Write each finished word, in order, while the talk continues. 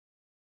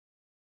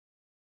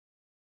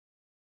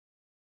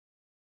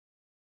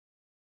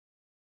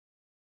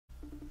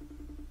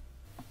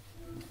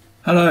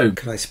Hello.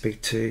 Could I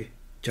speak to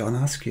John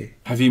Askew?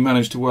 Have you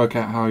managed to work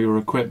out how your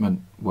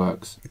equipment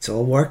works? It's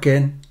all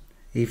working.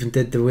 Even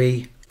did the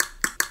wee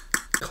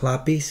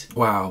clappies.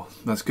 Wow,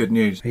 that's good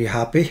news. Are you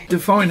happy?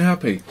 Define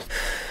happy.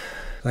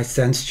 I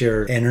sensed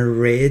your inner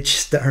rage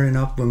stirring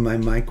up when my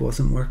mic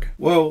wasn't working.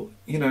 Well,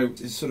 you know,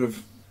 it's sort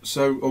of...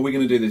 So, are we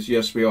going to do this?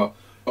 Yes, we are.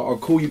 I'll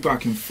call you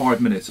back in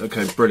 5 minutes.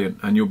 Okay, brilliant.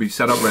 And you'll be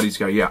set up, ready to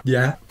go. Yeah.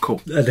 Yeah.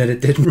 Cool. And then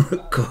it didn't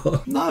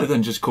record. No,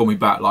 then just call me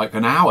back like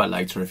an hour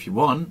later if you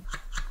want.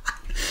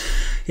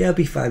 Yeah, it'll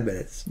be 5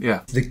 minutes.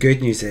 Yeah. The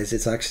good news is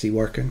it's actually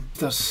working.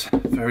 That's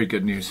very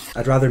good news.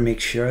 I'd rather make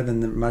sure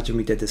than imagine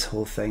we did this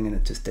whole thing and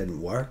it just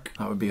didn't work.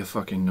 That would be a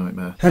fucking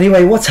nightmare.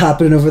 Anyway, what's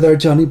happening over there,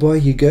 Johnny boy?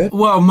 You good?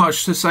 Well,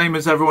 much the same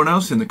as everyone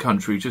else in the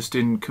country, just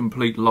in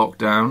complete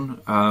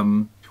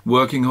lockdown.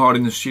 Working hard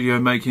in the studio,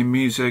 making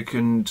music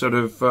and sort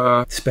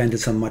of... Spending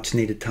some much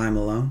needed time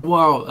alone.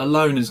 Well,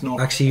 alone is not...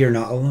 Actually, you're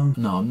not alone.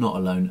 No, I'm not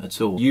alone at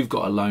all. You've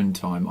got alone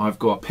time. I've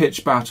got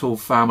pitch battle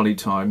family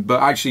time.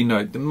 But actually,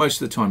 no,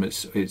 most of the time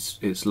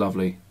it's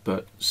lovely.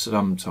 But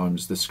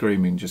sometimes the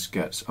screaming just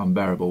gets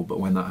unbearable. But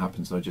when that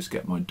happens, I just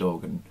get my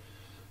dog and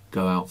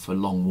go out for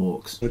long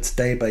walks. It's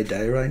day by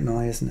day right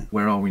now, isn't it?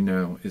 Where are we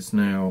now? It's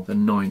now the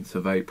 9th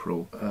of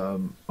April.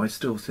 I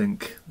still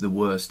think the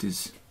worst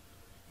is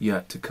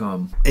yet to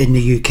come. In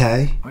the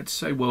UK? I'd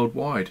say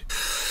worldwide.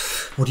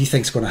 What do you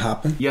think's going to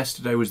happen?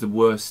 Yesterday was the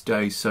worst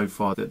day so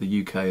far that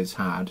the UK has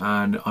had,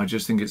 and I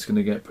just think it's going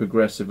to get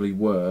progressively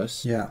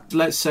worse. Yeah.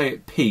 Let's say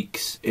it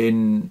peaks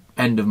in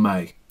end of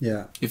May.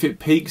 Yeah. If it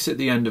peaks at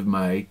the end of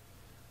May,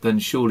 then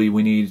surely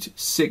we need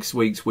 6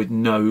 weeks with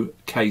no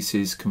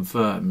cases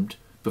confirmed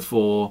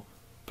before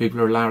people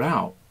are allowed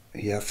out.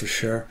 Yeah, for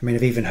sure. I mean,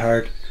 I've even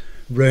heard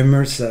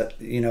rumours that,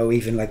 you know,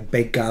 even like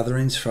big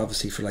gatherings for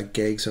obviously for like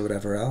gigs or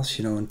whatever else,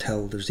 you know,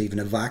 until there's even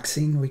a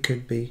vaccine, we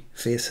could be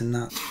facing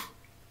that.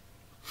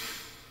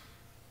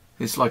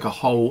 It's like a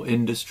whole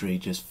industry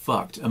just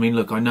fucked. I mean,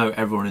 look, I know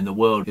everyone in the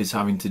world is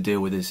having to deal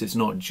with this. It's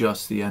not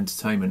just the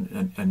entertainment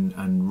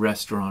and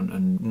restaurant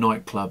and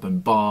nightclub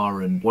and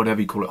bar and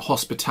whatever you call it,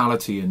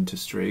 hospitality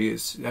industry.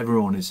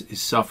 Everyone is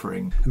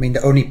suffering. I mean,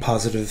 the only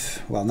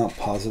positive, well, not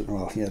positive,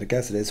 well, yeah, I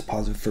guess it is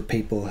positive for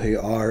people who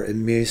are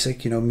in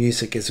music. You know,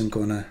 music isn't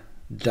going to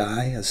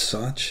die as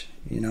such,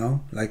 you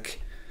know.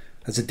 Like,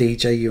 as a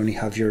DJ, you only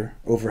have your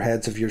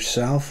overheads of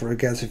yourself, or I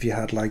guess if you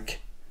had like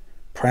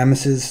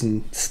premises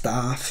and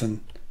staff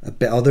and a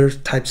bit other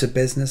types of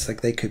business,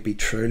 like they could be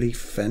truly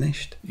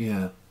finished.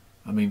 Yeah,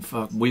 I mean,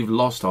 fuck, we've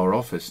lost our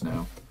office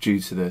now due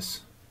to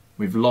this.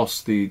 We've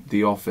lost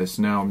the office.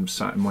 Now I'm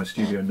sat in my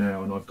studio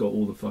now and I've got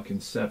all the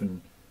fucking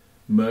 7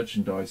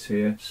 merchandise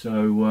here,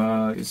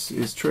 so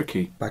it's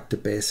tricky. Back to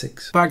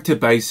basics. Back to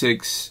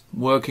basics,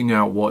 working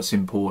out what's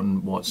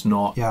important, what's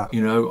not. Yeah.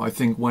 You know, I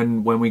think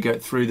when we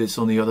get through this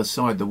on the other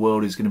side, the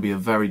world is going to be a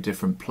very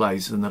different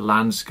place, and the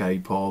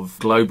landscape of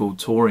global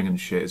touring and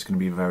shit is going to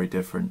be very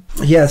different.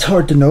 Yeah, it's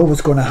hard to know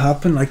what's going to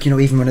happen, like, you know,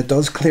 even when it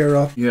does clear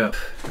up. Yeah.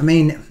 I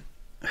mean,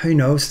 who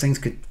knows, things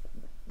could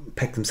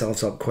pick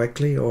themselves up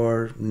quickly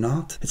or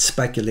not. It's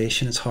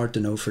speculation. It's hard to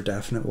know for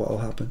definite what will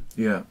happen.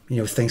 Yeah. You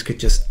know, things could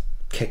just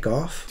kick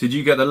off. Did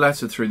you get the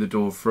letter through the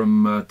door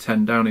from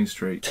 10 Downing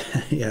Street?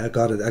 Yeah, I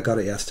got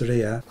it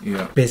yesterday.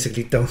 Yeah.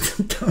 Basically, don't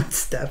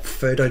step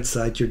foot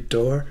outside your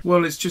door.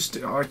 Well, it's just,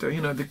 you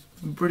know, the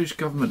British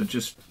government are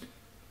just,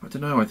 I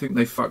don't know, I think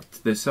they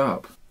fucked this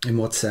up. In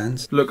what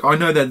sense? Look, I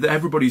know that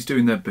everybody's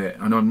doing their bit,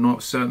 and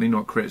I'm certainly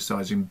not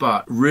criticising,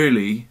 but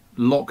really,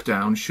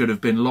 lockdown should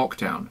have been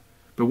lockdown.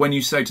 But when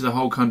you say to the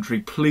whole country,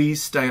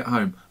 please stay at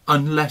home,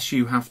 unless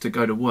you have to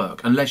go to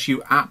work, unless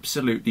you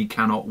absolutely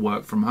cannot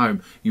work from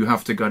home, you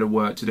have to go to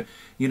work to do...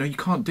 You know, you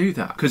can't do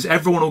that. Because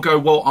everyone will go,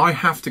 well, I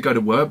have to go to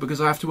work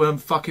because I have to earn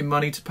fucking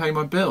money to pay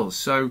my bills.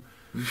 So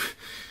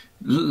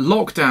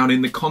lockdown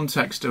in the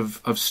context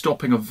of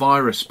stopping a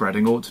virus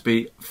spreading ought to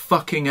be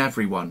fucking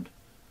everyone.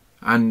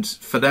 And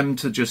for them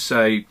to just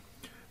say,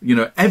 you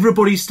know,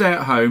 everybody stay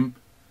at home,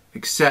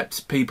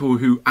 except people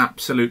who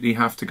absolutely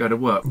have to go to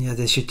work. Yeah,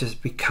 they should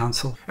just be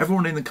cancelled.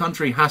 Everyone in the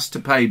country has to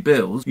pay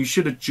bills. You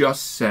should have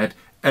just said,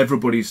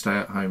 everybody stay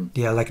at home.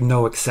 Yeah, like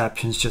no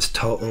exceptions, just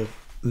total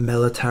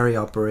military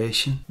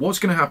operation. What's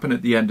going to happen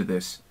at the end of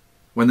this?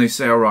 When they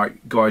say, all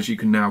right, guys, you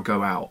can now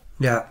go out.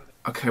 Yeah.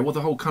 Okay, well, the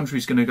whole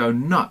country's going to go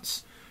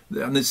nuts.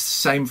 And it's the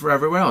same for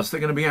everywhere else. They're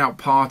going to be out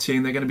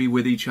partying, they're going to be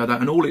with each other,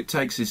 and all it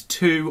takes is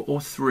 2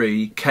 or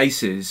 3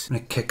 cases and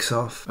it kicks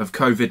off of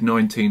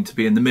COVID-19 to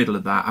be in the middle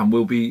of that, and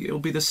it'll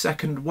be the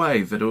second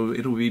wave. It'll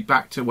be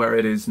back to where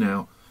it is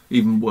now,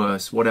 even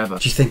worse, whatever.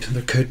 Do you think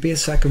there could be a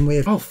second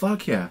wave? Oh,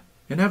 fuck yeah,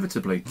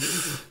 inevitably.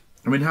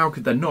 I mean, how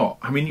could there not?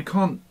 I mean, you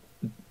can't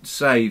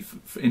say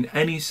in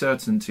any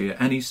certainty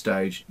at any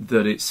stage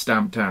that it's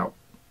stamped out.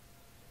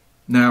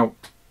 Now,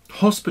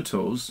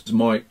 hospitals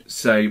might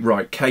say,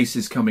 right,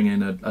 cases coming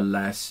in are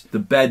less. The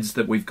beds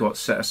that we've got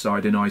set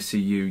aside in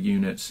ICU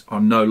units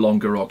are no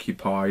longer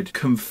occupied.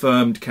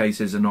 Confirmed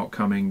cases are not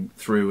coming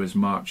through as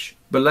much.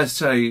 But let's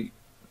say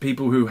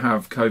people who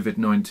have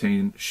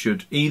COVID-19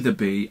 should either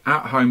be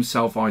at home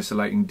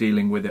self-isolating,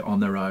 dealing with it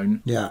on their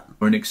own,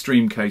 or in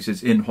extreme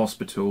cases in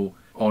hospital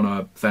on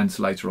a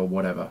ventilator or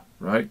whatever,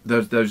 right?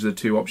 Those are the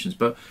two options.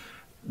 But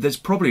there's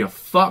probably a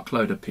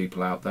fuckload of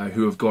people out there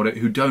who have got it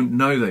who don't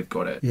know they've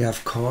got it. Yeah,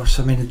 of course.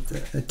 I mean,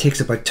 it takes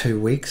about 2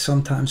 weeks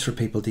sometimes for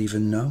people to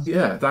even know.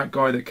 Yeah, that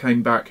guy that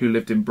came back who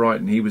lived in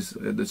Brighton, he was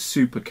the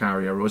super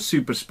carrier or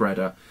super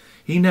spreader.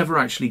 He never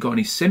actually got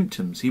any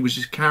symptoms. He was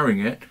just carrying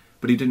it,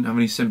 but he didn't have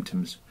any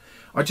symptoms.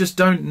 I just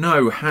don't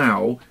know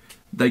how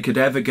they could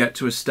ever get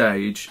to a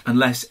stage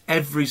unless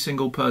every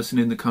single person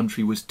in the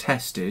country was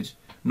tested,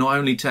 not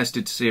only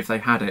tested to see if they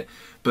had it,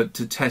 but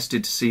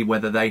tested to see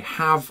whether they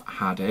have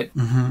had it.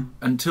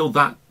 Until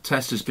that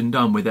test has been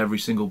done with every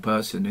single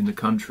person in the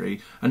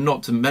country, and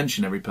not to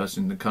mention every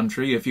person in the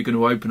country, if you're going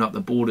to open up the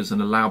borders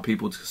and allow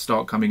people to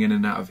start coming in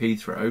and out of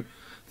Heathrow,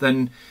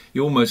 then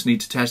you almost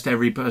need to test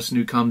every person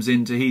who comes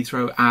into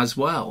Heathrow as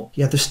well.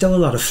 Yeah, there's still a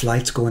lot of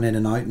flights going in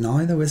and out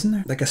now, though, isn't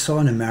there? Like I saw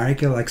in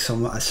America, I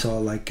saw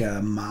like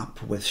a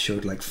map which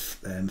showed like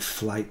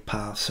flight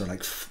paths or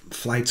like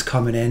flights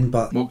coming in,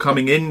 but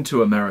coming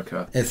into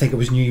America? I think it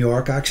was New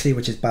York actually,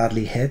 which is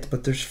badly hit,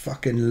 but there's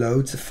fucking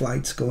loads of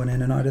flights going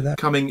in and out of there.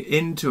 Coming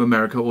into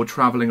America or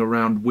travelling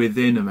around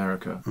within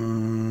America?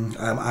 I'm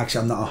not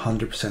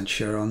 100%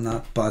 sure on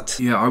that, but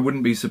yeah, I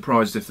wouldn't be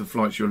surprised if the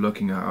flights you're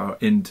looking at are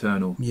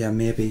internal. Yeah,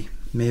 maybe.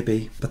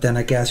 But then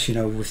I guess,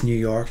 with New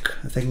York,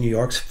 I think New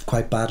York's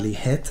quite badly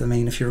hit. I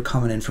mean, if you're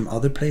coming in from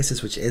other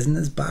places, which isn't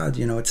as bad,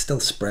 it's still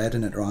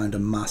spreading it around a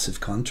massive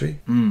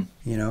country,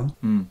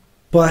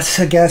 But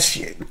I guess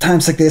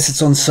times like this,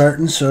 it's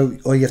uncertain, so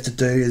all you have to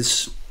do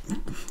is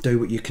do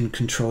what you can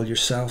control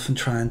yourself and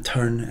try and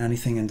turn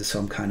anything into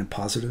some kind of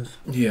positive.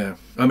 Yeah,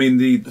 I mean,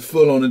 the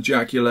full-on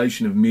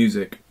ejaculation of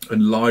music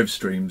and live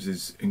streams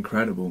is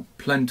incredible,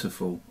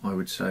 plentiful, I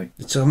would say.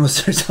 It's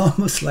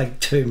almost like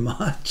too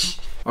much.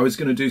 I was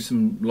going to do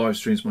some live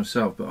streams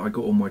myself, but I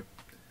got all my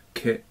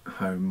kit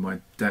home, my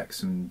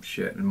decks and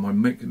shit, and my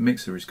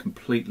mixer is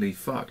completely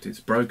fucked. It's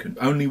broken.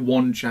 Only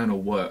one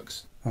channel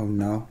works. Oh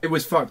no. It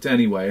was fucked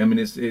anyway. I mean,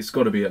 it's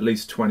got to be at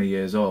least 20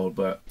 years old,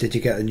 but... Did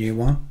you get a new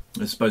one?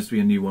 There's supposed to be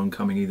a new one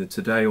coming either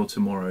today or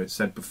tomorrow. It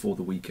said before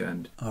the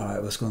weekend. Alright, I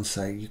was going to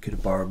say you could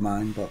have borrowed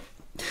mine, but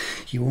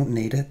you won't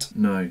need it.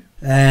 No.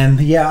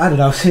 Yeah, I don't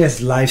know.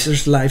 There's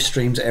live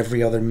streams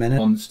every other minute.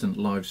 Constant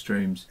live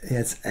streams. Yeah,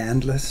 it's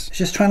endless. It's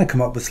just trying to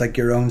come up with like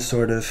your own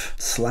sort of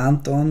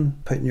slant on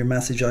putting your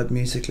message out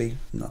musically,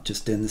 not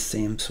just doing the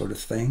same sort of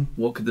thing.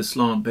 What could the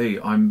slant be?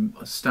 I'm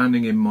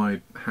standing in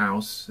my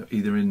house,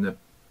 either in the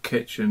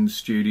kitchen,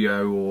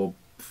 studio, or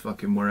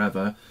fucking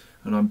wherever,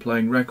 and I'm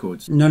playing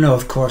records. No,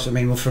 of course. I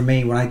mean, well, for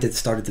me, when I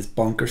started this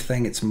bunker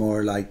thing, it's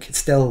more like, it's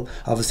still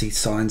obviously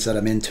sounds that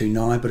I'm into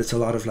now, but it's a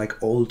lot of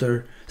like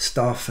older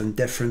stuff and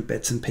different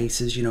bits and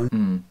pieces,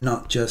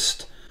 not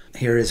just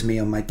here is me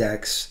on my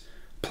decks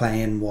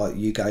playing what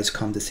you guys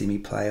come to see me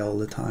play all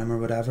the time or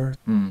whatever.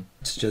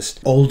 It's just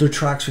older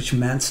tracks which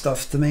meant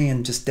stuff to me,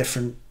 and just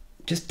different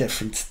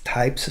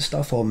types of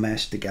stuff all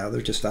meshed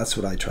together. Just that's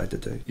what I tried to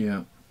do.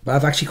 Yeah. But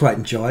I've actually quite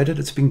enjoyed it.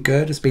 It's been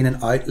good. It's been an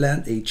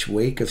outlet each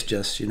week of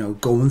just,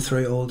 going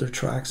through older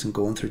tracks and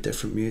going through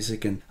different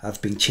music. And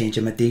I've been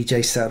changing my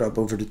DJ setup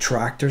over the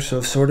Tractor. So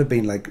I've sort of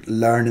been like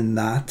learning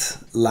that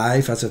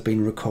live as I've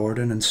been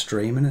recording and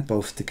streaming it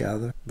both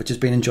together, which has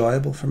been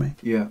enjoyable for me.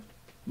 Yeah.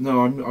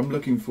 No, I'm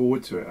looking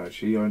forward to it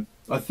actually.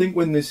 I think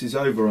when this is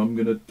over, I'm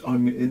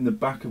in the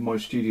back of my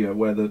studio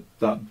where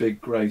that big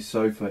grey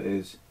sofa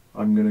is.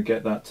 I'm going to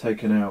get that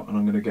taken out, and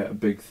I'm going to get a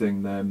big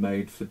thing there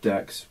made for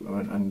decks,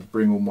 and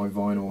bring all my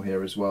vinyl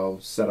here as well,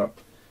 set up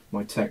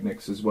my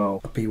Technics as well.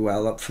 I'd be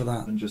well up for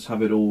that. And just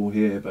have it all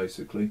here,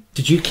 basically.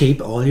 Did you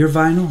keep all your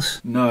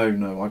vinyls? No,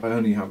 I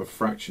only have a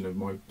fraction of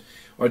my...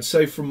 I'd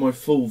say from my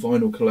full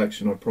vinyl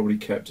collection, I probably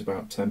kept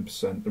about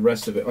 10%. The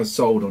rest of it I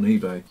sold on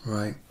eBay.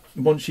 Right.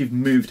 Once you've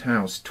moved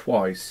house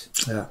twice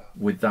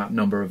with that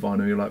number of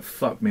vinyl, you're like,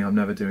 fuck me, I'm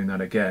never doing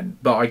that again.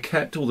 But I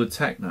kept all the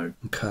techno.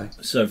 Okay.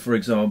 So, for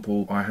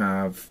example, I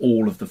have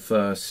all of the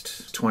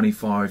first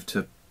 25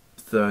 to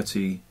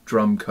 30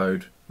 drum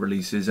code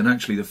releases, and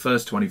actually the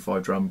first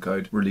 25 drum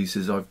code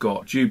releases, I've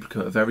got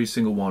duplicate of every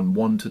single one,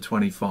 1 to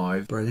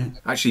 25. Brilliant.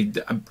 Actually,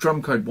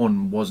 drum code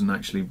 1 wasn't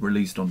actually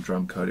released on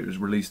drum code, it was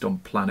released on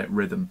Planet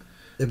Rhythm.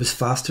 It was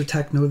faster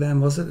techno then,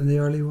 was it, in the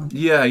early one?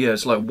 Yeah,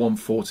 it's like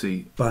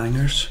 140.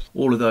 Bangers.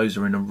 All of those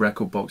are in a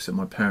record box at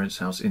my parents'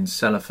 house in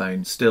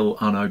cellophane, still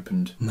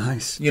unopened.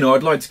 Nice.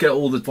 I'd like to get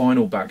all the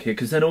vinyl back here,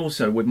 because then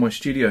also with my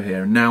studio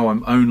here, and now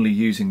I'm only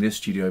using this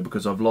studio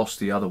because I've lost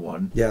the other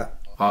one. Yeah.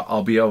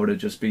 I'll be able to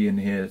just be in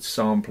here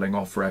sampling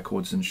off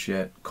records and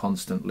shit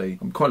constantly.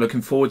 I'm quite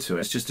looking forward to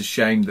it. It's just a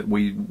shame that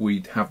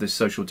we have this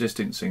social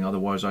distancing,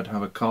 otherwise I'd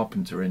have a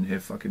carpenter in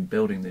here fucking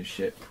building this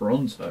shit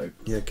pronto.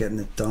 Yeah, getting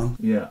it done.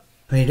 Yeah.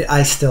 I mean,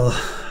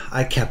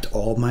 I kept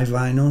all my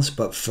vinyls,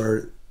 but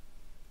for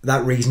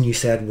that reason you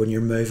said when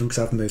you're moving, because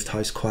I've moved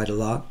house quite a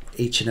lot,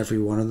 each and every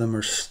one of them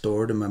are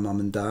stored in my mum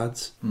and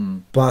dad's.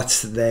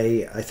 But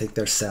I think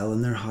they're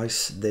selling their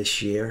house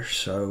this year,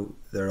 so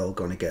they're all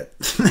going to get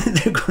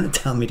they're going to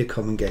tell me to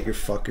come and get your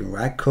fucking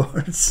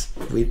records.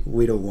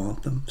 We don't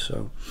want them.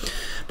 So,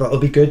 but it'll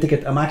be good to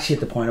get. I'm actually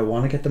at the point I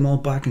want to get them all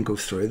back and go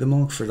through them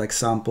all for like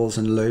samples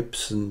and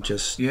loops and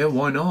just. Yeah,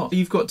 why not?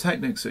 You've got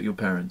Technics at your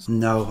parents'.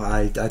 No,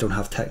 I don't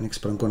have Technics,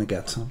 but I'm going to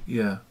get some.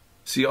 Yeah.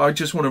 See, I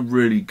just want a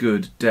really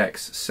good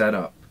decks set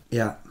up.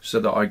 Yeah. So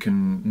that I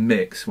can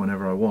mix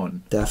whenever I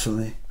want.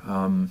 Definitely.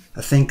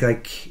 I think,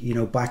 like, you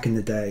know, back in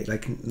the day,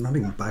 like, not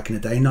even back in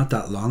the day, not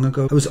that long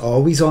ago, I was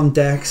always on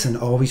decks and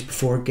always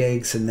before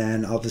gigs, and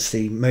then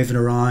obviously moving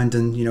around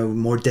and, you know,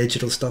 more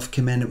digital stuff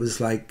came in. It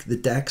was like the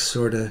decks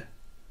sort of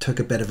took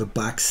a bit of a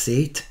back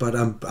seat, but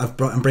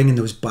I'm bringing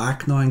those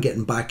back now and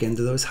getting back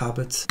into those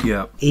habits.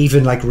 Yeah.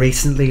 Even like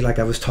recently, like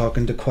I was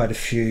talking to quite a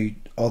few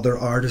other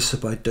artists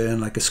about doing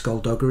like a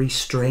skullduggery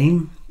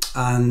stream,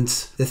 and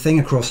the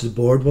thing across the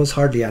board was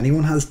hardly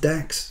anyone has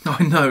decks.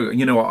 I know.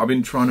 You know what? I've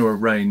been trying to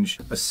arrange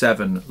a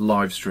 7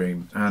 live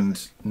stream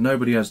and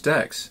nobody has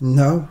decks.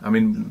 No. I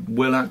mean,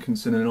 Will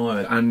Atkinson and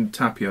I and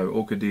Tapio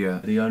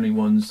Orchidea are the only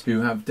ones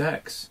who have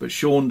decks. But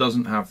Sean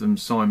doesn't have them,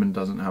 Simon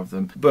doesn't have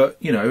them. But,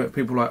 you know,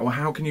 people are like, well,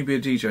 how can you be a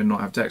DJ and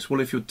not have decks? Well,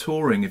 if you're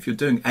touring, if you're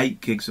doing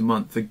 8 gigs a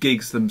month, the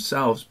gigs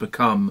themselves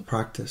become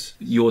practice.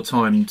 Your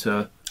time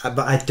to...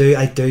 But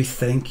I do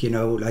think, you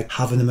know, like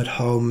having them at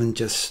home and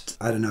just,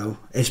 I don't know,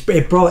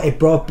 it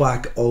brought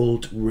back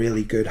old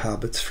really good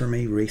habits for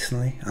me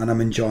recently, and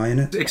I'm enjoying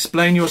it.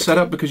 Explain your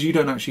setup, because you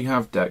don't actually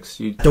have decks.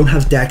 You don't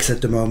have decks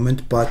at the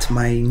moment, but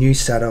my new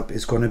setup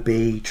is going to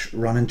be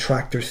running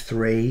Tractor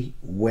 3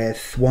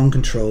 with 1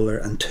 controller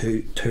and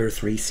two or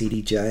three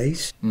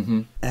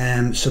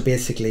CDJs. So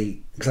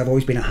basically, because I've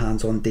always been a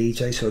hands-on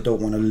DJ, so I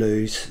don't want to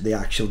lose the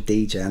actual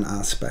DJing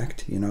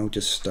aspect, you know,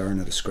 just staring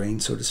at a screen,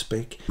 so to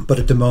speak. But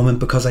at the moment,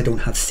 because I don't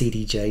have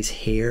CDJs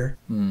here,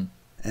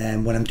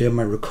 and when I'm doing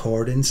my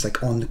recordings,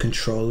 like on the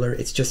controller,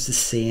 it's just the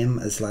same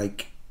as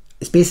like,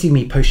 it's basically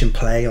me pushing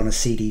play on a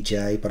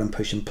CDJ, but I'm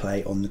pushing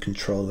play on the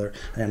controller,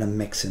 and then I'm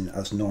mixing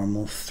as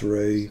normal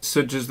through.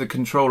 So does the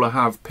controller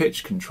have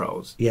pitch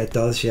controls? Yeah, it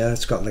does, yeah.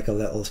 It's got like a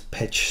little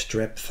pitch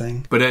strip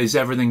thing. But is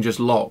everything just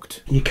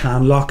locked? You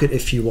can lock it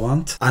if you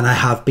want. And I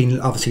have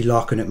been obviously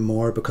locking it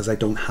more because I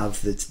don't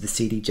have the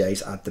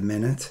CDJs at the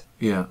minute.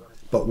 Yeah.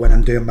 But when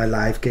I'm doing my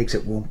live gigs,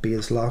 it won't be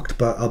as locked.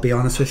 But I'll be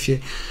honest with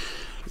you,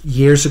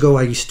 years ago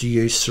I used to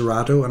use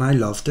Serato and I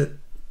loved it.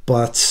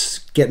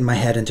 But getting my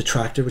head into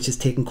Tractor, which has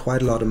taken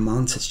quite a lot of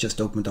months, it's just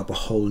opened up a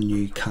whole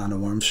new can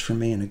of worms for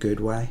me in a good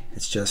way.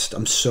 It's just,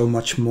 I'm so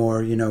much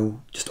more, you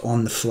know, just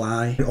on the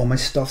fly. All my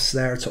stuff's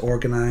there, it's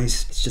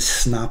organised, it's just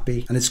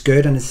snappy, and it's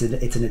good, and it's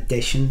an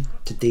addition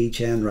to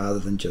DJing rather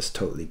than just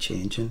totally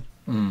changing.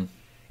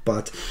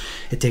 But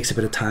it takes a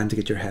bit of time to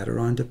get your head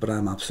around it, but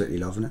I'm absolutely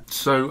loving it.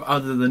 So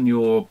other than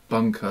your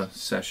bunker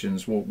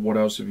sessions, what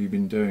else have you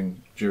been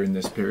doing during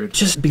this period?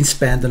 Just been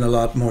spending a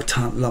lot more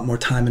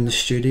time in the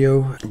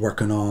studio,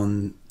 working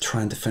on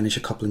trying to finish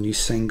a couple of new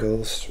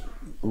singles,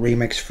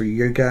 remix for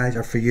you guys,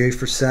 or for you,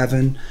 for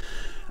 7,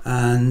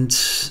 and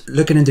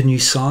looking into new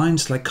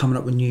sounds, like coming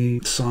up with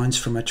new sounds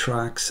for my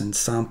tracks and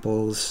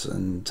samples,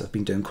 and I've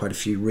been doing quite a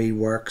few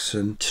reworks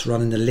and just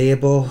running the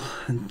label,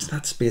 and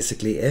that's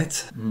basically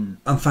it.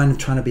 I'm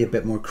trying to be a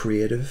bit more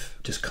creative,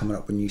 just coming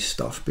up with new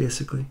stuff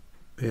basically.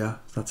 Yeah,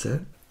 that's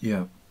it.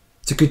 Yeah.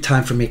 It's a good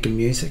time for making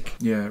music.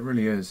 Yeah, it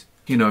really is.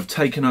 You know, I've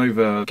taken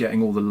over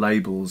getting all the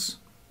labels,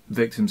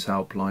 Victims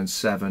Helpline,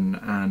 7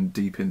 and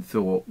Deep in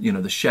Thought, you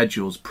know, the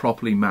schedules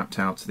properly mapped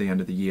out to the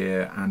end of the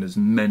year, and as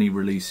many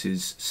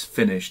releases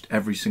finished,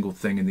 every single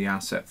thing in the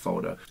asset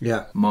folder.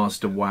 Yeah.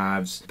 Master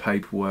WAVs,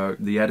 paperwork,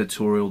 the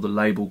editorial, the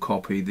label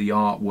copy, the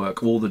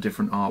artwork, all the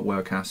different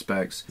artwork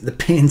aspects. The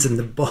pains in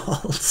the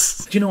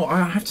balls. Do you know what,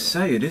 I have to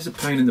say, it is a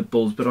pain in the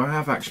balls, but I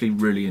have actually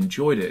really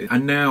enjoyed it.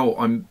 And now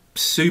I'm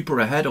super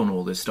ahead on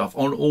all this stuff.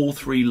 On all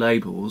 3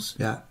 labels,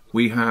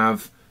 we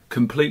have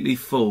completely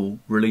full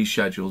release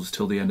schedules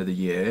till the end of the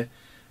year,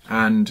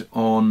 and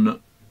on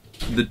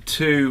the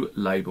 2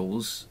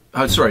 labels,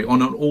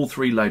 on all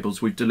 3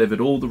 labels, we've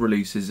delivered all the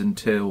releases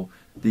until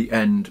the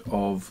end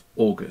of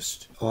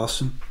August.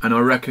 Awesome. And I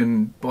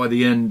reckon by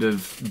the end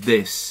of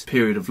this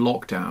period of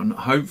lockdown,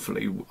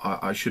 hopefully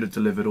I should have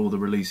delivered all the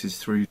releases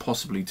through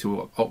possibly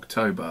to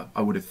October,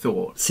 I would have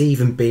thought. See,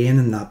 even being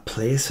in that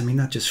place, I mean,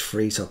 that just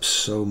frees up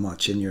so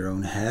much in your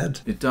own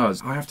head. It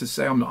does. I have to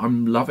say,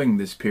 I'm loving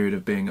this period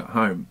of being at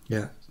home.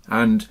 Yeah.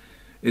 And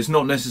it's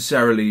not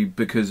necessarily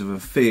because of a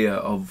fear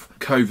of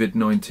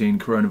COVID-19,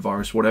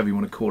 coronavirus, whatever you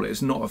want to call it.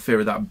 It's not a fear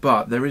of that,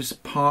 but there is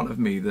part of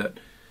me that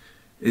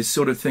is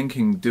sort of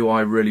thinking, do I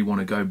really want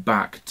to go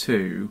back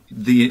to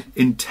the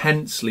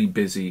intensely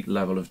busy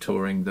level of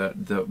touring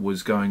that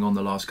was going on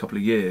the last couple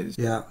of years?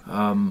 Yeah.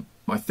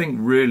 I think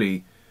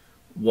really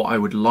what I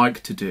would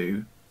like to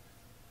do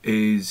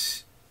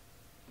is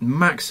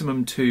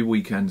maximum 2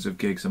 weekends of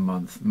gigs a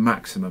month,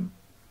 maximum,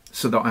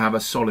 so that I have a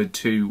solid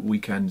 2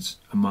 weekends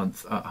a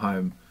month at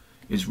home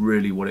is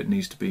really what it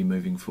needs to be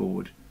moving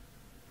forward.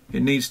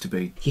 It needs to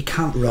be. You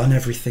can't run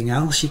everything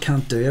else. You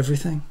can't do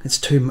everything. It's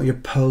too. You're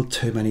pulled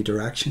too many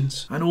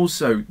directions. And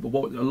also,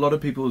 what a lot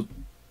of people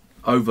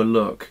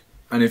overlook,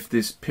 and if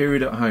this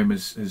period at home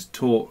has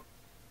taught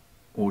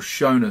or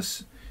shown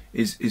us,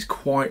 is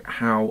quite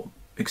how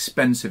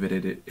expensive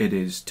it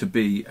is to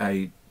be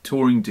a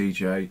touring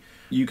DJ.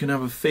 You can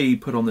have a fee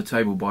put on the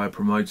table by a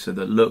promoter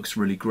that looks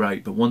really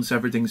great, but once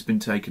everything's been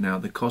taken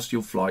out, the cost of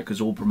your flight,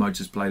 because all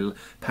promoters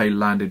pay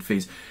landed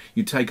fees,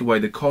 you take away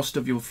the cost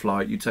of your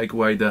flight, you take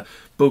away the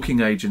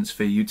booking agent's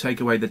fee, you take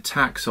away the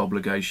tax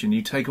obligation,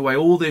 you take away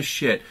all this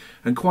shit,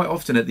 and quite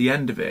often at the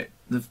end of it,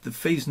 the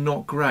fee's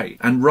not great.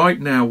 And right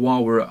now,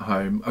 while we're at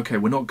home, okay,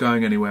 we're not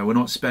going anywhere, we're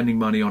not spending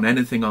money on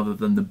anything other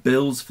than the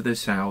bills for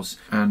this house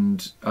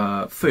and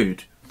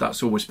food.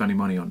 That's all we're spending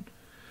money on.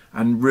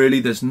 And really,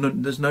 there's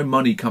no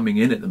money coming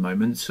in at the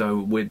moment, so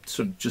we're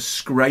sort of just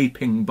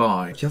scraping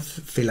by. Do you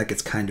feel like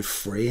it's kind of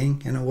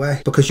freeing in a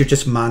way? Because you're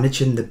just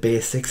managing the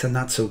basics and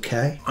that's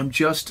okay? I'm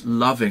just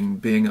loving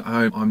being at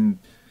home. I'm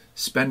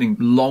spending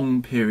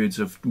long periods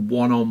of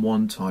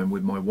one-on-one time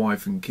with my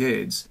wife and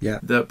kids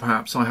that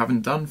perhaps I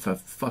haven't done for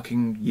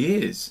fucking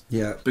years.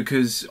 Yeah.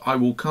 Because I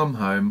will come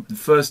home, the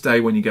first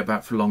day when you get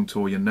back for a long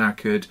tour, you're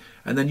knackered,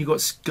 and then you've got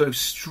to go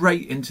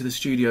straight into the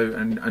studio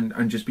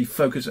and just be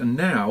focused. And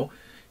now,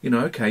 you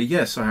know, okay,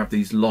 yes, I have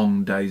these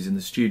long days in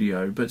the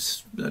studio,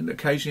 but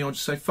occasionally I'll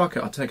just say, fuck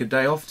it, I'll take a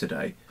day off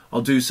today.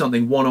 I'll do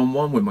something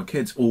one-on-one with my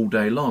kids all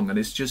day long. And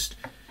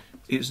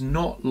it's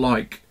not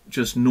like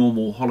just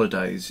normal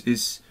holidays.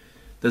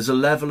 There's a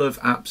level of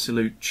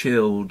absolute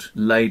chilled,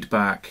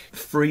 laid-back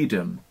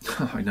freedom.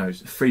 I know,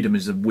 freedom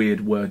is a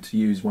weird word to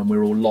use when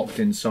we're all locked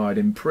inside,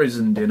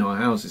 imprisoned in our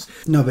houses.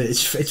 No, but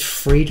it's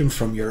freedom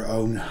from your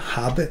own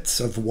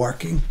habits of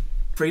working.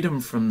 Freedom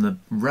from the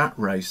rat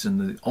race and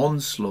the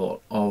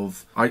onslaught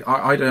of...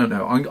 I don't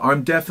know.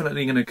 I'm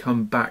definitely going to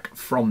come back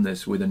from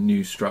this with a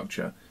new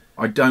structure.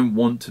 I don't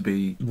want to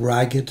be...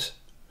 ragged.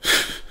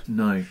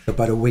 No.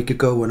 About a week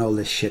ago when all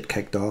this shit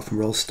kicked off and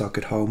we're all stuck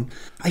at home,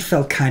 I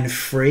felt kind of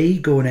free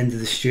going into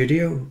the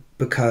studio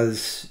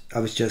because I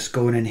was just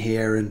going in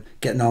here and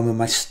getting on with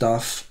my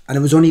stuff. And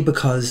it was only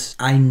because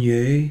I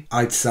knew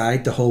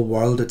outside the whole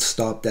world had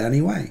stopped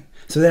anyway.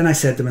 So then I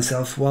said to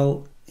myself,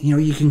 well, you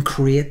know, you can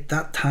create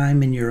that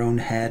time in your own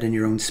head, in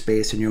your own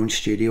space, in your own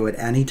studio at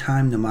any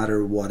time, no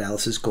matter what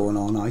else is going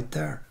on out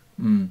there.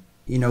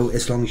 You know,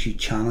 as long as you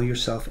channel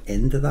yourself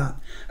into that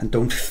and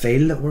don't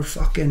feel that we're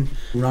fucking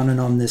running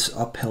on this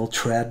uphill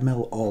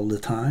treadmill all the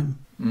time.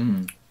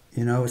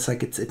 You know, it's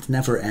like it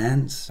never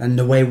ends. And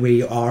the way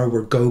we're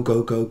go,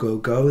 go, go, go,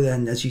 go,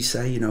 then as you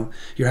say, you know,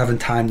 you're having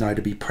time now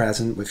to be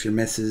present with your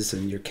missus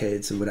and your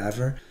kids and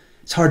whatever.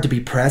 It's hard to be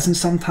present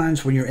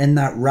sometimes when you're in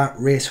that rat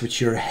race which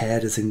your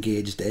head is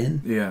engaged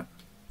in. Yeah.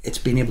 It's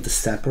being able to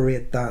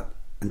separate that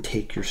and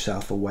take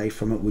yourself away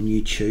from it when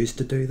you choose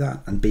to do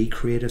that and be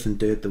creative and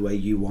do it the way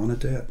you want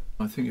to do it.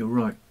 I think you're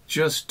right.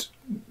 Just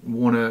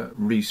want to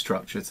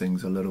restructure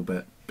things a little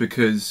bit,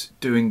 because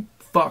doing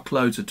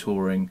fuckloads of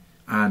touring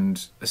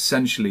and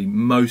essentially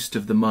most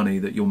of the money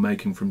that you're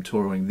making from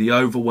touring, the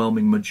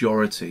overwhelming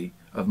majority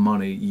of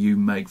money you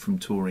make from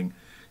touring,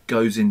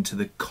 goes into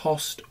the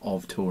cost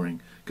of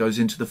touring, goes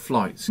into the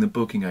flights, the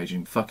booking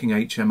agent, fucking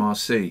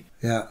HMRC.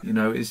 Yeah. You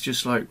know, it's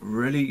just like,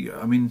 really,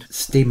 I mean...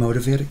 it's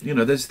demotivating. You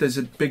know, there's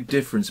a big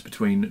difference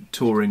between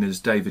touring as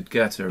David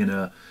Guetta in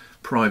a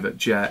private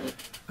jet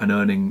and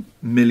earning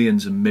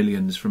millions and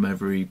millions from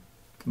every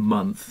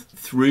month,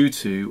 through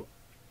to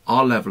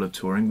our level of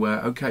touring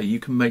where, okay, you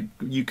can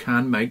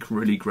make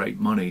really great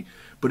money,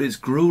 but it's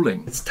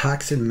grueling. It's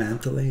taxing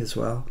mentally as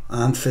well,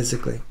 and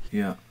physically.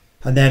 Yeah.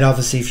 And then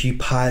obviously if you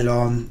pile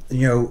on,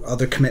 you know,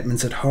 other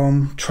commitments at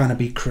home, trying to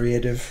be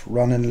creative,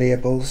 running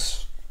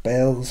labels,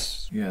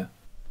 bills. Yeah.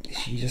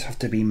 You just have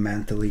to be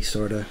mentally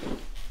sort of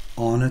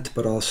on it,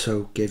 but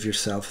also give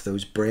yourself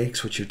those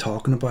breaks, which you're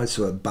talking about,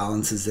 so it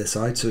balances this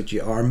out, so that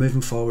you are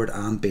moving forward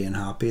and being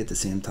happy at the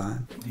same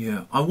time.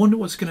 Yeah. I wonder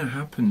what's going to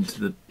happen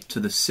to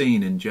the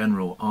scene in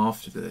general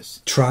after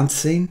this. Trance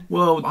scene?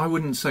 Well, I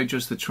wouldn't say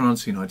just the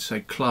trance scene, I'd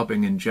say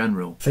clubbing in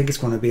general. I think it's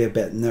going to be a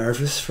bit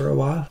nervous for a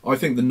while. I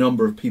think the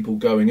number of people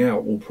going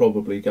out will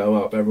probably go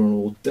up.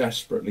 Everyone will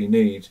desperately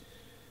need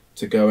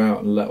to go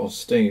out and let off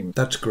steam.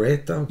 That's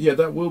great though. Yeah,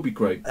 that will be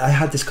great. I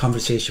had this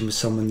conversation with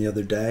someone the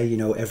other day, you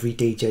know, every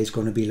DJ is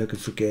going to be looking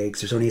for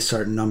gigs. There's only a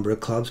certain number of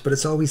clubs, but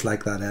it's always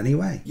like that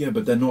anyway. Yeah,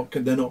 but they're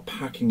not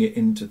packing it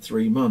into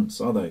 3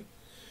 months, are they?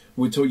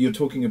 You're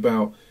talking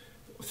about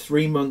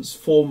 3 months,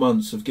 4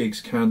 months of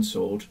gigs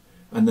cancelled,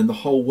 and then the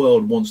whole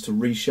world wants to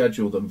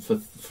reschedule them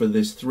for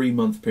this 3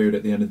 month period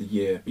at the end of the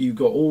year. You've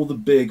got all the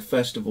big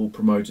festival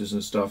promoters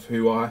and stuff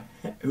who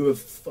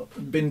have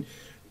been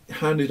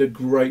handed a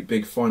great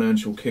big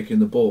financial kick in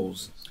the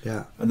balls.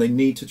 Yeah. And they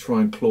need to try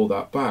and claw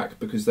that back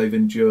because they've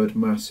endured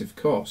massive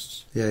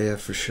costs. Yeah,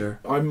 for sure.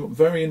 I'm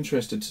very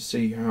interested to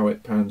see how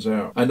it pans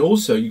out. And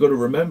also, you've got to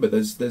remember,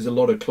 there's a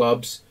lot of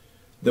clubs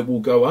that will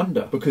go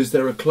under, because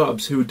there are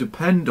clubs who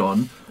depend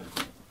on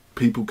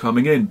people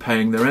coming in,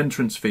 paying their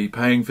entrance fee,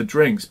 paying for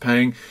drinks,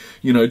 paying,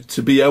 you know,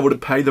 to be able to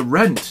pay the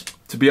rent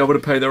to be able to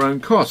pay their own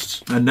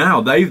costs. And now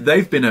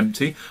they've been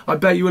empty. I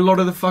bet you a lot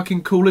of the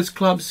fucking coolest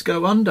clubs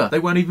go under. They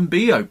won't even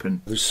be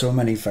open. There's so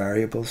many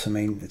variables. I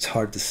mean, it's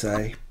hard to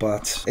say,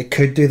 but it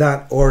could do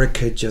that, or it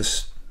could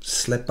just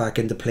slip back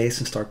into place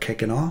and start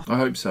kicking off. I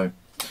hope so.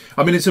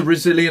 I mean, it's a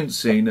resilient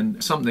scene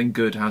and something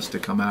good has to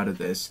come out of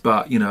this.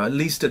 But, you know, at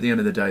least at the end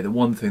of the day, the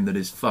one thing that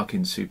is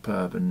fucking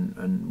superb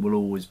and will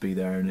always be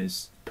there and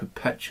is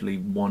perpetually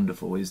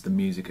wonderful is the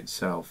music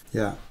itself.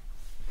 Yeah.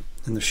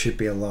 And there should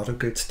be a lot of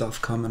good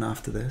stuff coming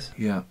after this.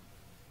 Yeah.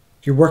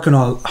 You're working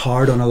all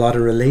hard on a lot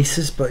of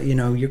releases, but, you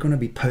know, you're going to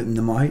be putting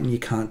them out and you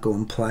can't go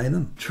and play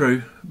them.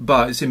 True,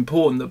 but it's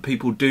important that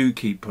people do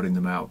keep putting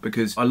them out,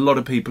 because a lot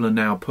of people are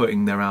now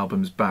putting their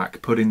albums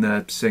back, putting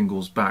their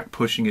singles back,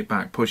 pushing it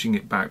back,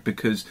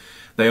 because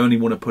they only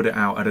want to put it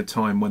out at a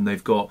time when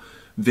they've got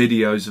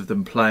videos of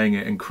them playing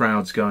it and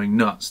crowds going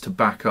nuts to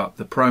back up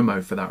the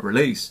promo for that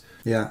release.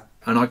 Yeah.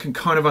 And I can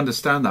kind of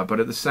understand that, but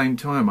at the same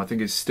time, I think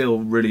it's still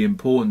really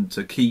important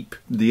to keep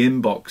the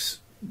inbox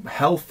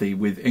healthy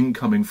with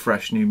incoming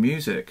fresh new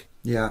music.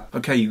 Yeah.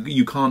 Okay,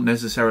 you can't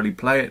necessarily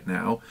play it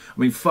now. I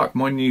mean, fuck,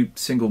 my new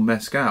single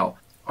Mescal,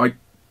 I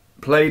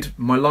played,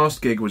 my last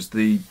gig was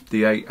the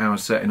 8-hour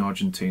set in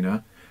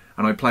Argentina,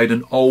 and I played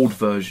an old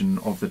version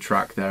of the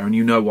track there, and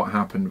you know what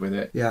happened with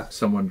it. Yeah.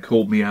 Someone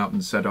called me out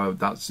and said, oh,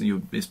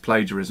 it's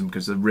plagiarism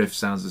because the riff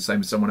sounds the same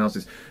as someone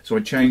else's. So I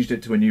changed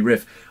it to a new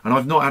riff, and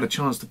I've not had a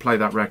chance to play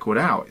that record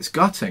out. It's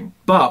gutting.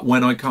 But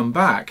when I come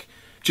back,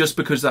 just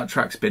because that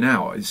track's been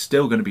out, it's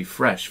still going to be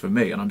fresh for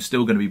me, and I'm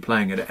still going to be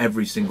playing it at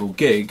every single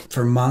gig.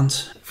 For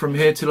months? From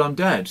here till I'm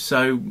dead.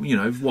 So, you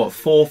know, what,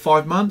 4 or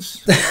 5 months?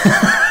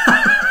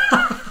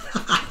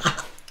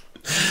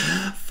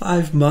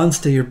 5 months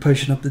till you're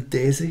pushing up the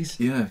daisies?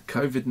 Yeah,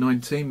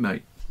 COVID-19,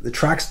 mate. The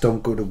tracks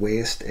don't go to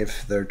waste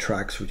if they're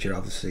tracks which are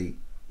obviously...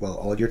 Well,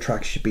 all your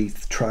tracks should be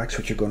tracks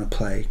which you're going to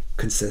play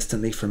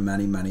consistently for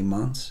many, many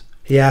months.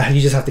 Yeah, you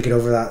just have to get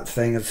over that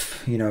thing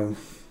of, you know...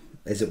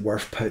 Is it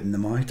worth putting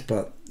them out?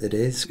 But it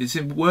is. It's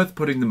worth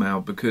putting them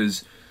out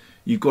because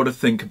you've got to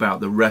think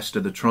about the rest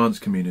of the trance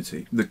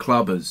community, the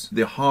clubbers,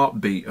 the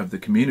heartbeat of the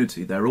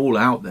community. They're all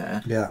out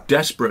there, yeah,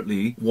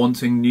 desperately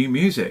wanting new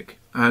music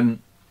and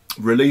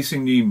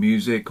releasing new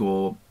music,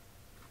 or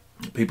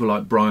people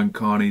like Brian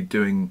Carney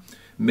doing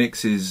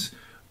mixes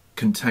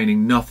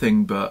containing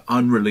nothing but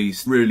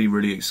unreleased, really,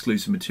 really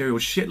exclusive material.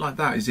 Shit like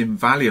that is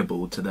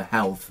invaluable to the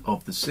health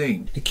of the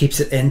scene. It keeps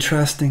it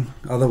interesting.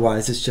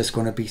 Otherwise, it's just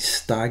going to be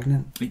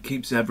stagnant. It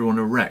keeps everyone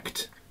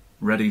erect,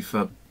 ready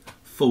for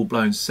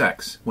full-blown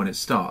sex when it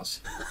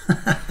starts. You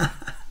know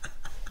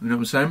what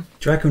I'm saying?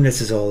 Do you reckon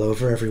this is all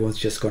over? Everyone's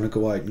just going to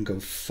go out and go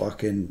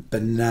fucking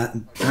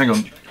banana. Hang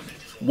on.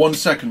 One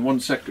second.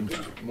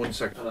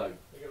 Hello.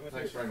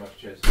 Thanks very much.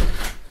 Cheers.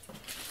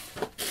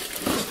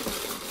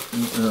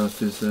 What on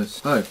earth is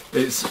this? Oh,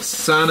 it's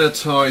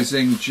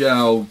sanitising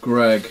gel,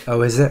 Greg.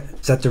 Oh, is it?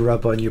 Is that to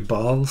rub on your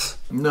balls?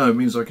 No, it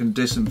means I can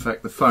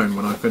disinfect the phone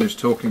when I finish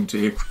talking to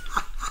you.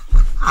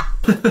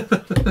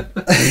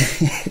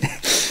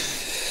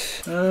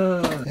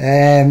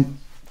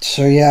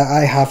 So yeah,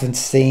 I haven't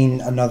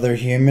seen another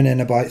human in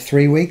about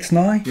 3 weeks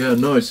now. Yeah,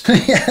 nice.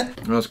 Yeah.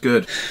 That's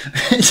good.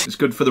 It's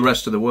good for the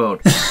rest of the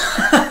world.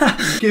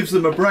 Gives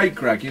them a break,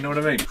 Greg, you know what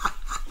I mean?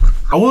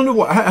 I wonder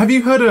what... Have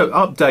you heard an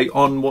update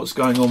on what's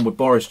going on with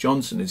Boris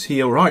Johnson? Is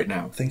he all right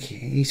now? I think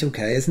he's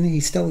okay, isn't he?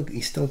 He's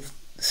still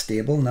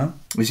stable now.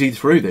 Is he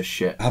through this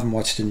shit? I haven't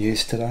watched the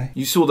news today.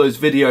 You saw those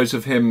videos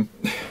of him...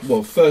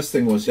 Well, first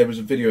thing was there was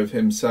a video of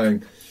him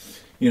saying,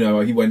 you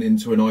know, he went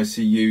into an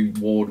ICU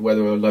ward where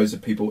there were loads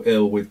of people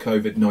ill with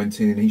COVID-19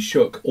 and he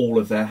shook all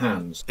of their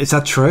hands. Is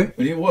that true?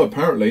 Well,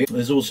 apparently.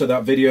 There's also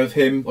that video of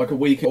him, like a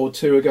week or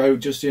two ago,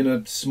 just in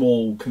a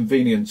small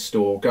convenience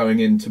store going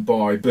in to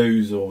buy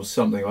booze or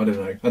something, I don't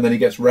know. And then he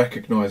gets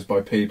recognised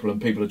by people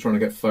and people are trying to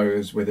get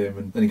photos with him,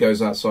 and then he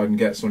goes outside and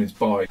gets on his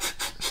bike.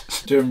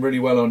 Doing really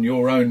well on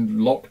your own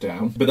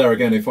lockdown. But there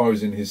again, if I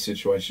was in his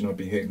situation, I'd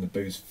be hitting the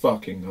booze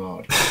fucking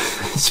hard.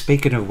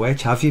 Speaking of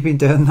which, have you been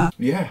doing that?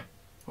 Yeah.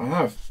 I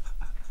have.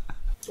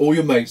 All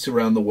your mates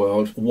around the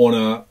world want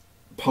to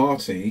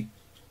party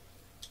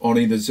on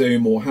either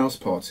Zoom or house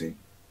party.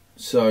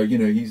 So, you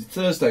know,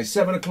 Thursday,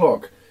 7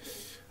 o'clock,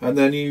 and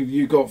then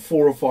you got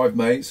 4 or 5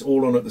 mates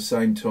all on at the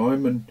same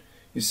time, and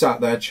you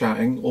sat there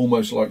chatting,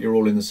 almost like you're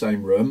all in the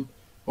same room.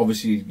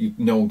 Obviously,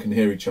 no one can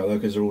hear each other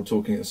because they're all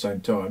talking at the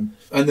same time.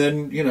 And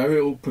then, you know,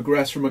 it'll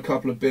progress from a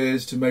couple of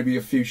beers to maybe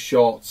a few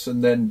shots,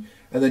 and then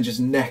just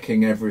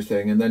necking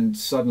everything, and then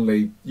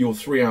suddenly your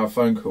 3-hour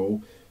phone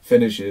call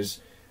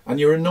finishes and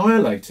you're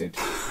annihilated.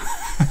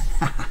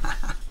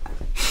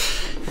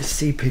 You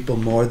see people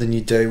more than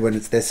you do when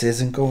this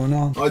isn't going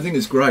on. I think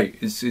it's great.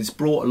 It's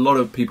brought a lot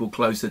of people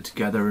closer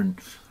together, and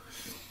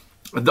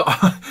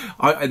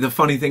the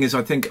funny thing is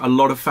I think a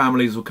lot of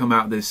families will come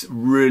out of this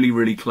really,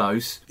 really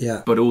close.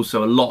 Yeah. But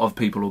also a lot of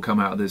people will come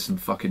out of this and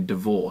fucking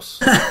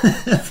divorce.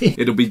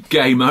 It'll be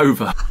game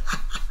over.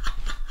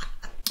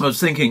 I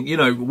was thinking, you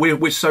know,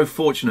 we're so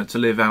fortunate to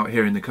live out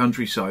here in the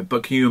countryside,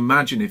 but can you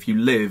imagine if you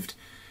lived...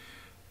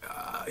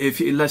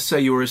 let's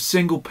say you were a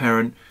single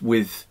parent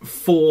with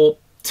 4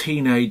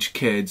 teenage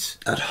kids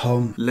at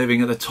home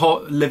living at the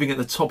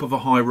top of a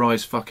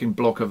high-rise fucking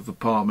block of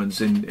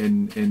apartments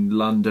in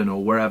London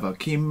or wherever.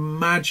 Can you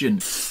imagine?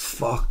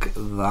 Fuck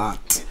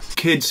that.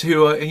 Kids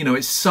who are, you know,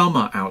 it's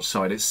summer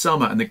outside, it's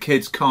summer, and the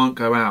kids can't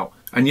go out.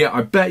 And yet,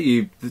 I bet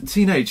you the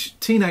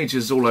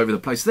teenagers all over the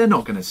place, they're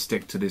not going to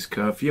stick to this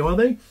curfew, are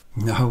they?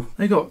 No.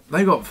 They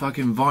got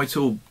fucking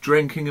vital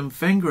drinking and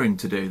fingering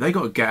to do. They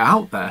got to get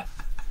out there.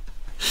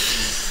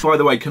 By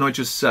the way, can I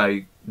just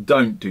say,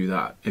 don't do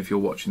that if you're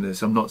watching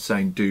this. I'm not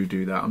saying do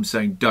that. I'm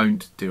saying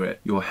don't do it.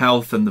 Your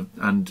health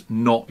and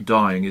not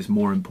dying is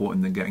more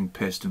important than getting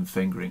pissed and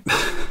fingering.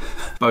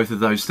 Both of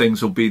those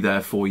things will be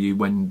there for you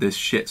when this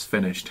shit's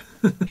finished.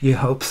 You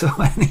hope so,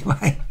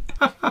 anyway.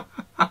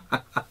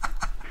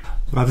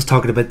 I was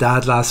talking about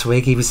Dad last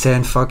week. He was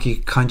saying, fuck, you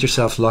count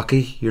yourself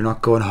lucky you're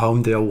not going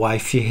home to a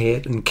wife you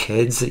hate and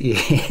kids that you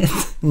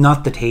hate.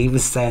 Not that he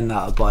was saying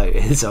that about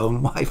his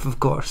own wife,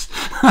 of course.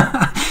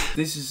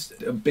 This is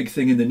a big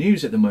thing in the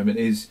news at the moment,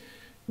 is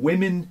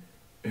women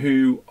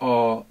who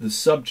are the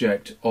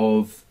subject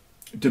of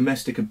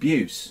domestic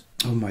abuse.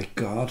 Oh my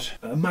God.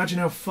 Imagine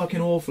how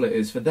fucking awful it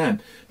is for them.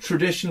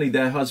 Traditionally,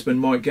 their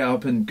husband might get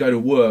up and go to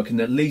work, and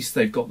at least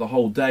they've got the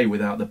whole day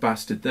without the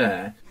bastard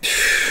there.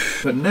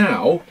 But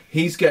now,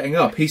 he's getting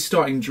up, he's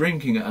starting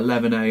drinking at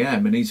 11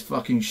 AM and he's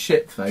fucking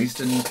shit-faced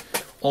and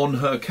on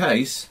her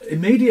case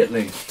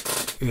immediately.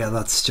 Yeah,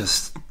 that's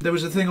just... There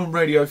was a thing on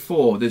Radio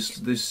 4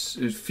 this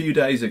a few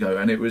days ago,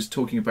 and it was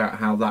talking about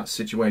how that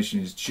situation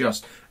is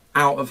just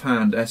out of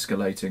hand,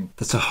 escalating.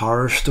 That's a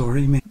horror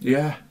story, mate.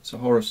 Yeah, it's a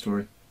horror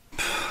story.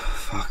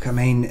 Fuck, I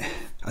mean,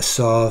 I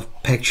saw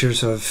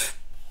pictures of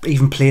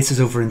even places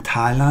over in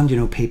Thailand, you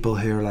know, people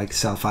who are like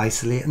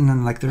self-isolating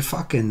and like they're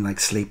fucking like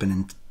sleeping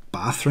in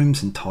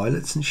bathrooms and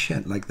toilets and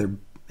shit, like they're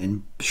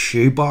in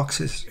shoe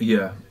boxes.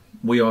 Yeah,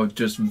 we are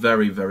just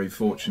very, very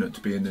fortunate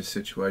to be in this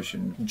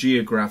situation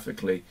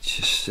geographically.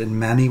 Just in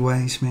many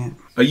ways, mate.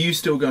 Are you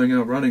still going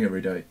out running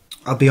every day?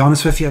 I'll be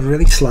honest with you, I've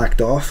really slacked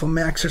off on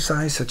my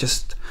exercise.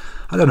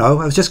 I don't know,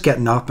 I was just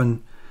getting up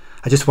and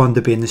I just wanted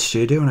to be in the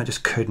studio and I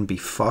just couldn't be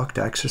fucked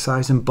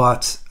exercising,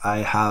 but I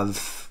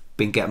have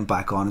been getting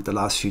back on it the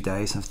last few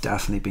days. I've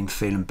definitely been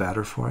feeling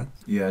better for it.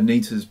 Yeah,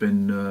 Nita's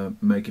been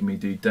making me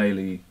do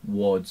daily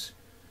WODs,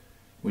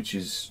 which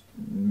it's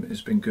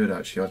been good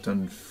actually. I've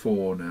done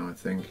 4 now, I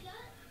think.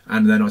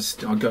 And then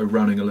I go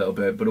running a little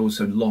bit, but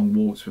also long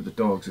walks with the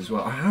dogs as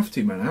well. I have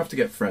to, man. I have to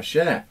get fresh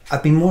air.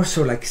 I've been more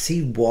so like,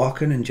 see,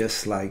 walking and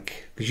just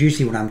like, because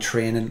usually when I'm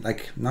training,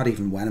 like not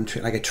even when I'm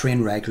training, like I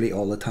train regularly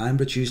all the time,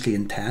 but it's usually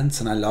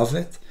intense and I love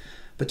it.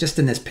 But just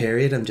in this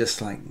period, I'm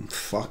just like,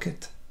 fuck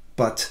it.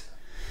 But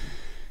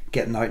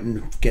getting out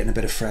and getting a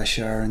bit of fresh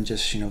air and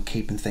just, you know,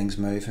 keeping things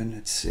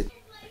moving.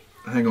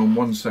 Hang on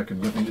 1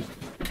 second. Let me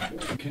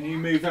just... Can you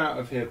move out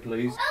of here,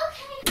 please?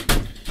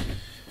 Okay.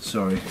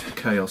 Sorry,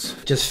 chaos.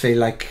 Just feel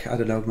like, I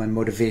don't know, my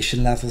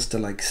motivation levels to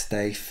like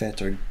stay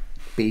fit or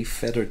be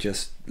fit are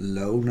just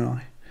low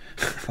now.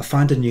 I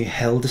found a new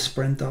hill to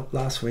sprint up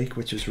last week,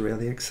 which was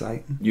really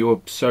exciting. You were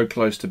so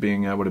close to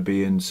being able to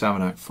be in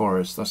Savanac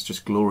Forest. That's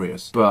just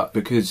glorious. But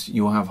because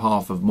you'll have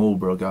half of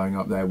Marlborough going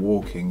up there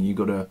walking, you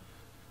got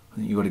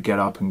to get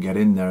up and get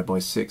in there by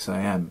 6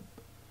 AM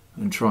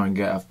and try and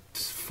get a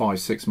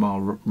 5-6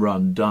 mile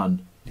run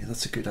done. Yeah,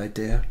 that's a good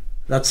idea.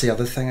 That's the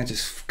other thing, I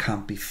just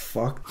can't be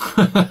fucked.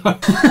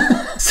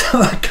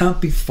 So I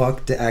can't be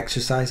fucked to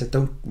exercise. I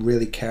don't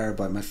really care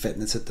about my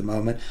fitness at the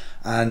moment.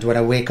 And when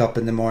I wake up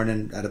in the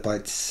morning at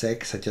about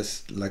 6, I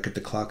just look at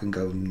the clock and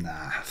go,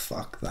 nah,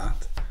 fuck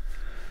that.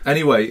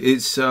 Anyway,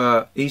 it's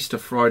Easter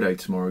Friday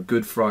tomorrow,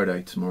 Good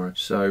Friday tomorrow.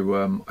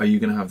 So are you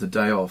going to have the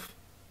day off?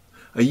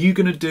 Are you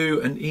going to do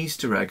an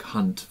Easter egg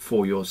hunt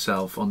for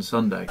yourself on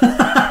Sunday?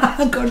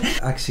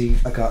 Actually,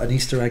 I got an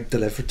Easter egg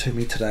delivered to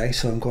me today,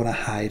 so I'm going to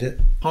hide it.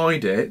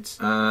 Hide it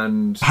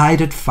and...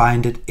 Hide it,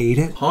 find it, eat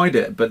it. Hide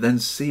it, but then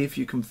see if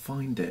you can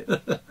find it.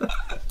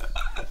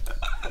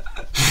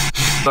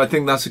 I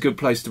think that's a good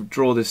place to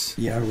draw this.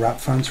 Yeah, rap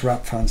fans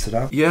it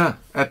up. Yeah,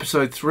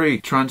 episode 3,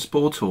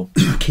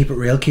 Tranceportal. Keep it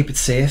real, keep it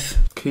safe.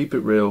 Keep it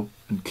real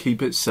and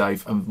keep it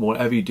safe, and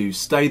whatever you do,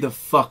 stay the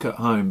fuck at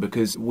home,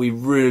 because we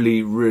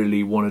really,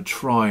 really want to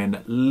try and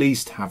at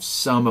least have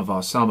some of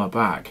our summer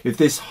back. If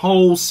this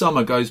whole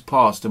summer goes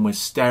past and we're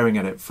staring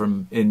at it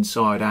from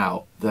inside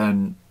out,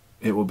 then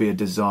it will be a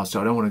disaster.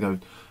 I don't want to go,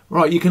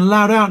 right, you can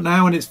loud out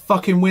now and it's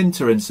fucking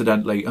winter,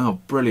 incidentally. Oh,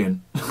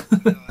 brilliant.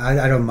 I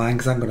don't mind,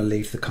 because I'm going to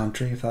leave the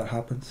country if that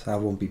happens. I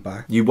won't be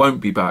back. You won't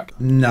be back?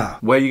 No.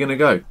 Where are you going to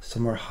go?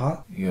 Somewhere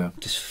hot. Yeah.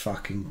 Just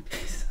fucking...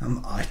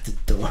 I'm out the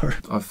door.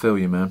 I feel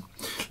you, man.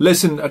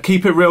 Listen,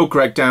 keep it real,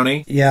 Greg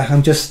Downey. Yeah,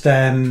 I'm just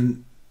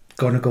going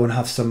to go and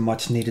have some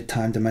much needed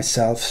time to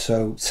myself.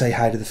 So say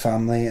hi to the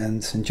family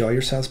and enjoy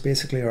yourselves,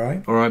 basically,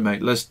 alright? Alright,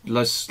 mate.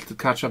 Let's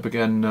catch up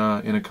again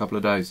in a couple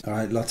of days.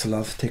 Alright, lots of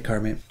love. Take care,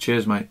 mate.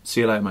 Cheers, mate.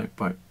 See you later, mate.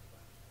 Bye.